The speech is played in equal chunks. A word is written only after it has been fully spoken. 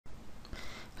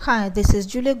Hi, this is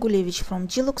Julia Gulevich from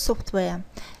Glog Software.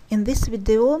 In this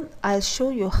video, I'll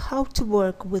show you how to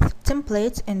work with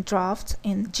templates and drafts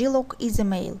in Glog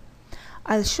EasyMail.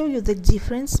 I'll show you the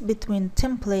difference between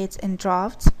templates and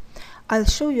drafts. I'll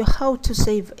show you how to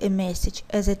save a message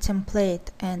as a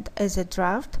template and as a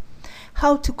draft,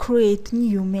 how to create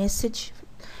new message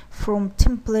from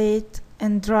template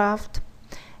and draft,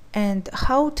 and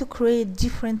how to create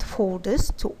different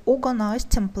folders to organize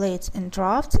templates and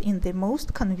drafts in the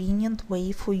most convenient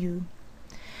way for you.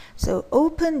 So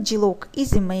open Glog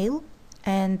EasyMail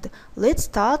and let's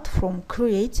start from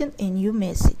creating a new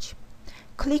message.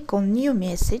 Click on New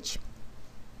Message.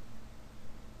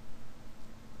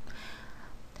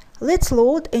 Let's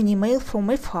load an email from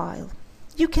a file.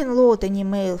 You can load an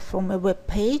email from a web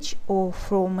page or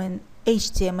from an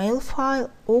HTML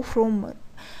file or from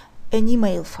an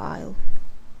email file.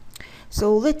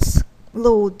 So let's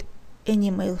load an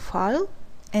email file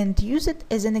and use it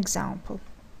as an example.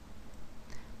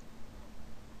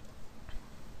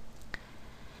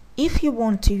 If you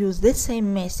want to use the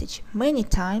same message many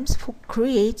times for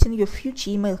creating your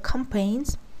future email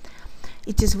campaigns,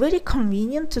 it is very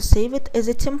convenient to save it as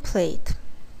a template.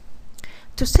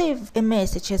 To save a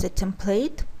message as a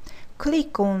template,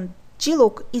 click on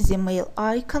Glog EasyMail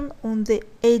icon on the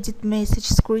Edit Message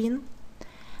screen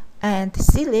and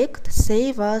select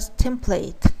Save as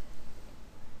Template.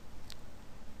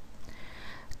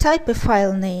 Type a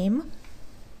file name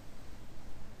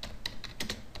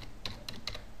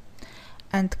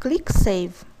and click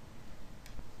Save.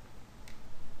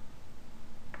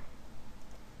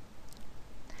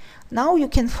 Now you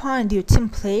can find your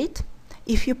template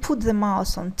if you put the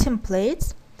mouse on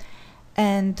Templates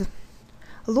and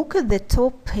look at the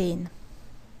top pane.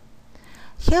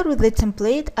 Here is the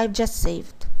template I've just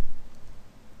saved.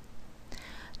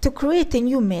 To create a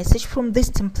new message from this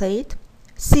template,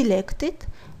 select it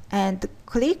and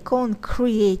click on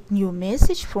Create New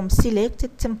Message from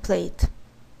selected template.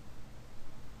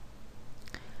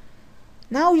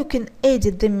 Now you can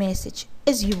edit the message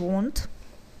as you want.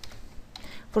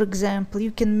 For example,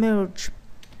 you can merge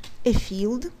a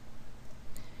field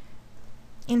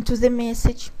into the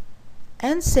message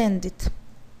and send it.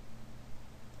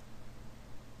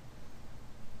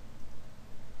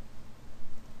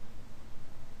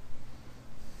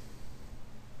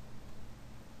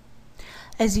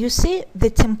 As you see, the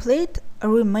template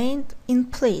remained in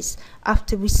place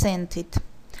after we sent it.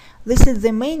 This is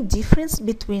the main difference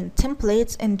between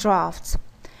templates and drafts.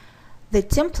 The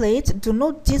templates do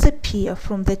not disappear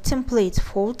from the templates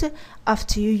folder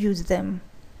after you use them.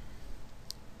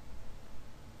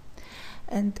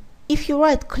 And if you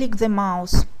right-click the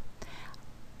mouse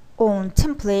on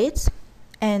Templates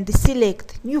and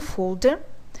select New Folder,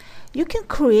 you can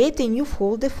create a new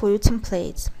folder for your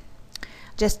templates.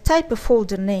 Just type a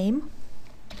folder name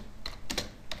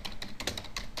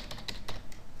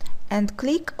and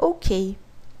click OK.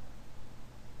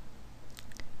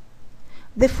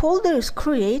 The folder is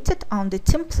created under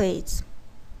Templates.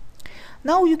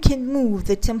 Now you can move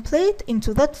the template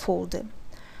into that folder.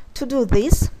 To do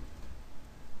this,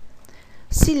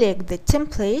 select the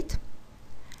template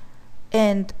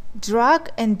and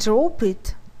drag and drop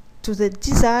it to the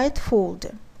desired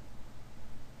folder.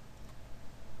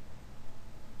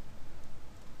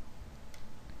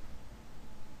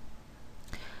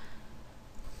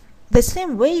 The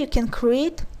same way you can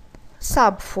create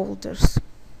subfolders.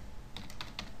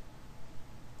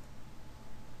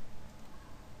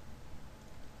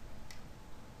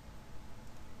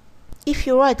 If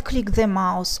you right-click the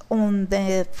mouse on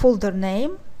the folder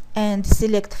name and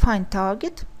select Find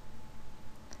Target,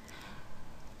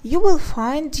 you will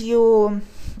find your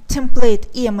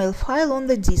template email file on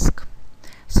the disk.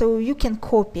 So you can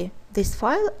copy this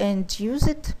file and use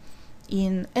it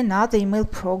in another email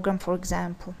program, for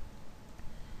example.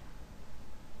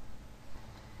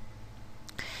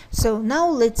 So now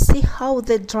let's see how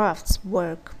the drafts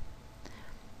work.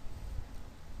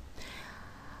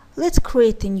 Let's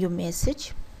create a new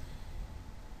message.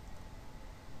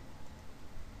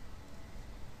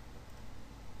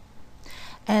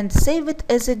 And save it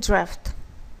as a draft.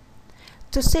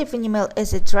 To save an email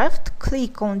as a draft,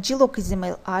 click on Glog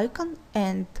EasyMail icon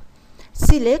and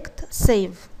select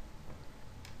Save.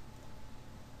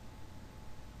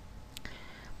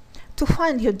 To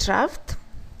find your draft,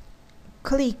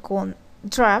 click on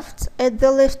Drafts at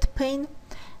the left pane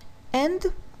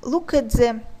and look at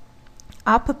the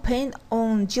upper pane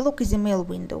on Glog EasyMail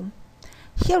window.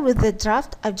 Here is the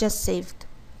draft I've just saved.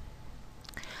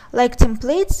 Like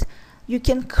templates, you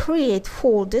can create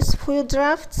folders for your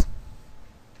drafts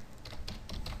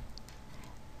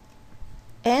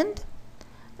and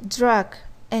drag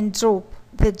and drop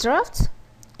the drafts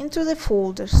into the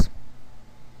folders.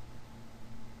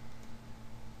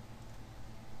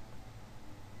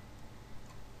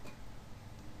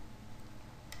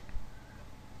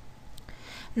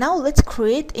 Now let's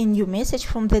create a new message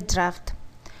from the draft.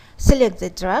 Select the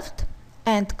draft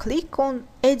and click on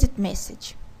Edit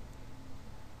Message.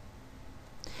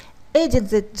 Edit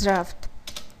the draft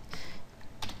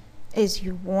as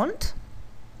you want.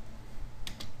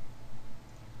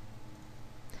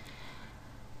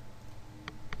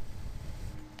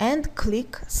 And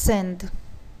click Send.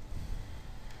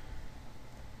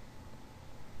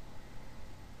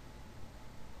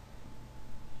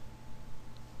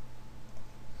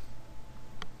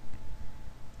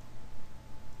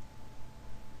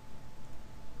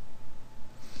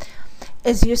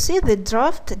 As you see, the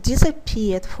draft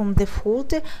disappeared from the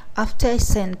folder after I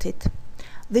sent it.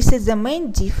 This is the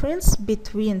main difference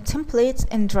between templates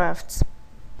and drafts.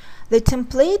 The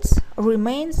templates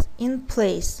remains in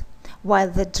place,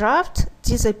 while the draft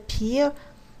disappear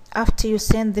after you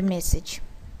send the message.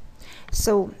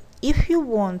 So, if you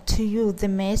want to use the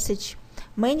message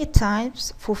many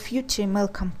times for future email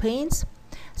campaigns,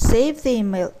 save the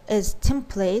email as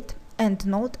template and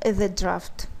not as a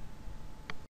draft.